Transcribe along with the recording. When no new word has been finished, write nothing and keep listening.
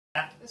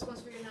This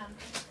one's for your nan.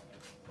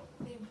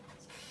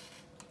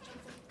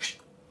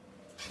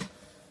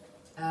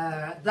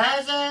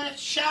 There's a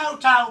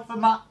shout out for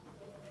my...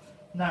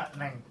 No, I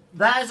mean,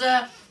 there's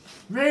a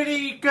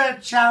really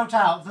good shout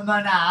out for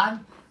my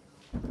nan.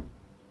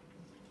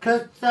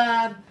 Because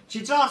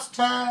she lost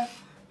her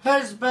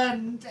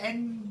husband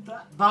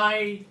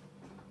by...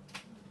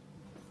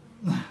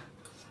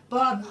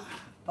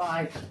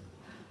 I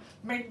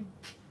mean,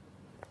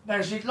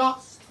 no, she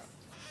lost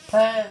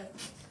her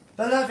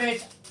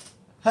beloved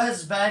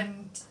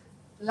husband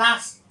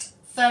last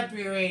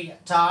February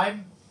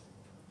time,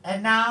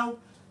 and now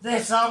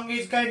this song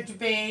is going to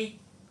be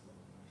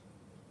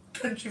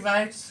Country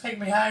Roads, Take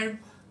Me Home.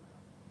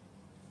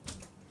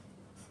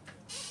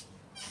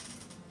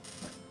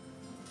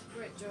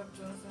 Great job,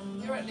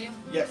 Jonathan. You're right, Liam.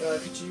 Yeah,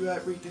 could you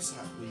read this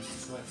out, please?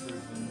 Just right through.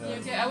 And, Yeah,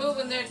 okay, I will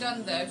when they're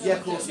done, though. Yeah,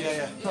 of course,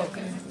 yeah.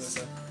 Okay.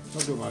 I'll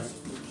do mine.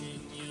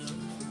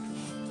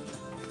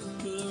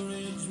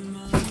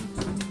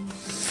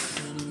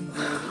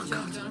 Good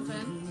job,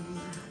 Jonathan.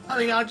 I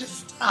mean, I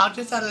just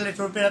had a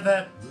little bit of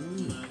a...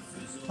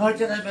 I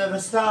did a bit of a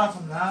start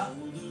on that.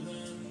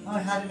 I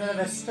had a bit of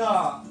a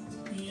start.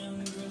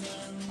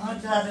 I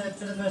had a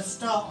bit of a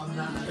start on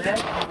that a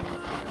bit.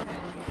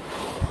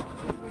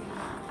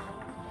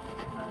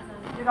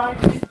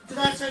 Did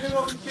I say the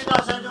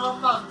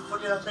wrong month, or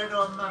did I say the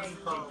wrong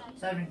month?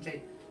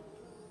 17,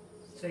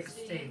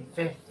 16,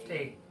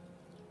 15,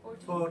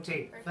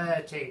 14,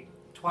 13,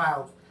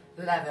 12,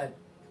 11,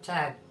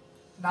 10,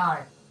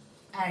 9,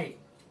 8,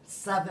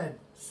 7,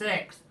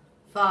 6,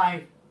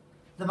 5.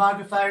 The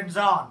microphone's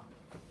on.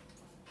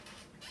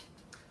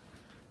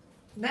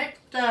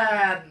 Next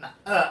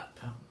up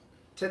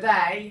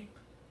today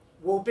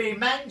will be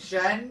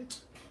mentioned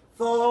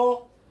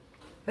for...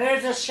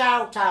 Here's a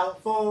shout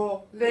out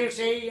for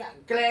Lucy,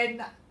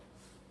 Glenn,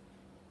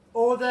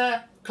 all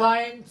the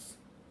clients,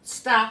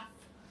 staff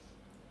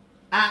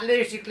at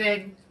Lucy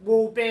Glenn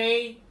will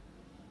be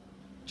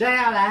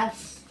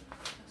JLS,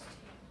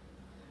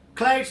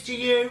 close to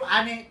you,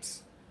 and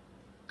it's...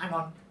 Hang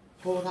on,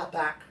 pull that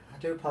back. I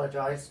do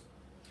apologise.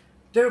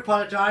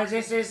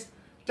 This is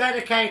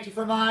dedicated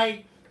for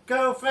my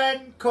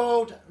girlfriend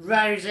called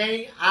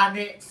Rosie, and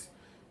it's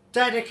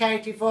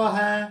dedicated for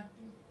her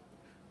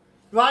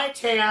right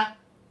here,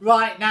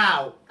 right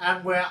now.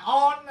 And we're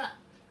on.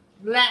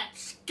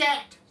 Let's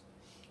get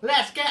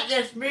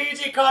this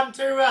music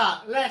onto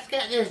let's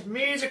get this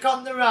music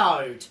on the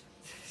road.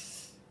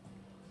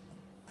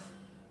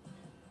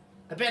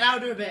 A bit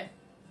louder, a bit.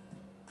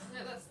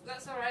 No,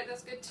 that's all right.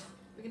 That's good.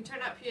 We can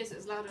turn up here so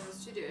it's louder in the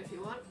studio if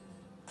you want.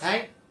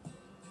 Hey.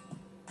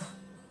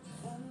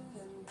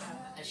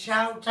 A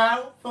shout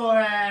out for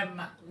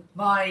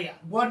my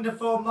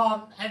wonderful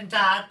mom and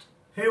dad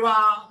who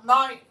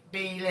might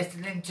be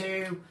listening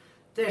to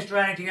this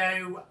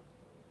radio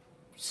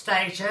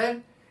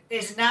station.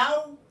 Is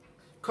now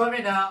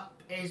coming up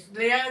is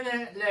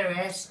Leona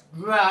Lewis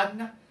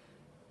Run,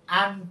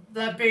 and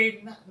they've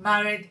been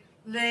married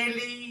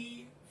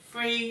nearly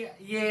 3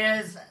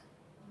 years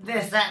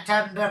this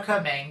September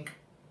coming.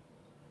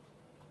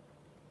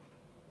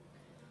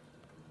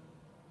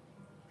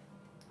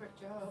 Great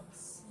job.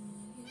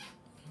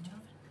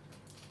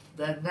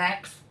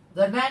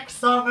 The next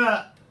song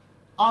up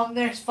on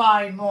this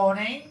fine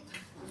morning,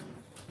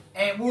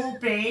 it will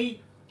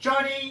be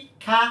Johnny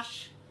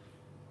Cash.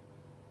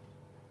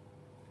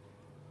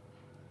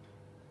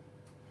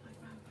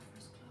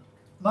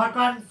 My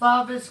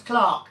grandfather's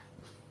clock,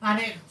 and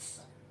it's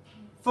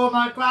for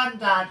my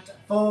granddad,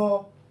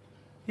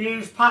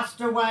 who's passed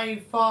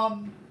away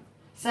from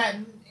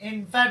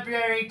in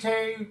February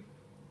to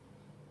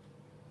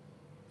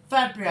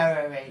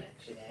February.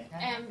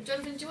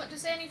 Jonathan, do you want to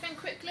say anything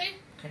quickly?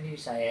 Can you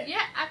say it?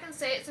 Yeah, I can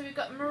say it. So we've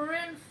got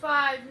Maroon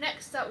 5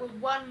 next up with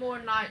One More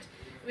Night.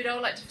 We'd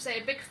all like to say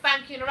a big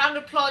thank you and a round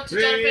of applause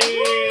to Jonathan.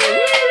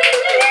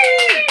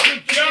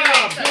 Good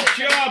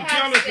job,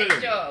 Jonathan.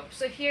 Good job.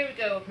 So here we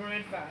go,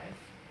 Maroon 5.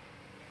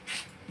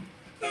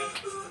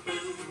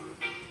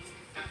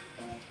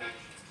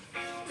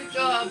 Good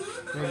job.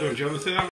 Well done, Jonathan.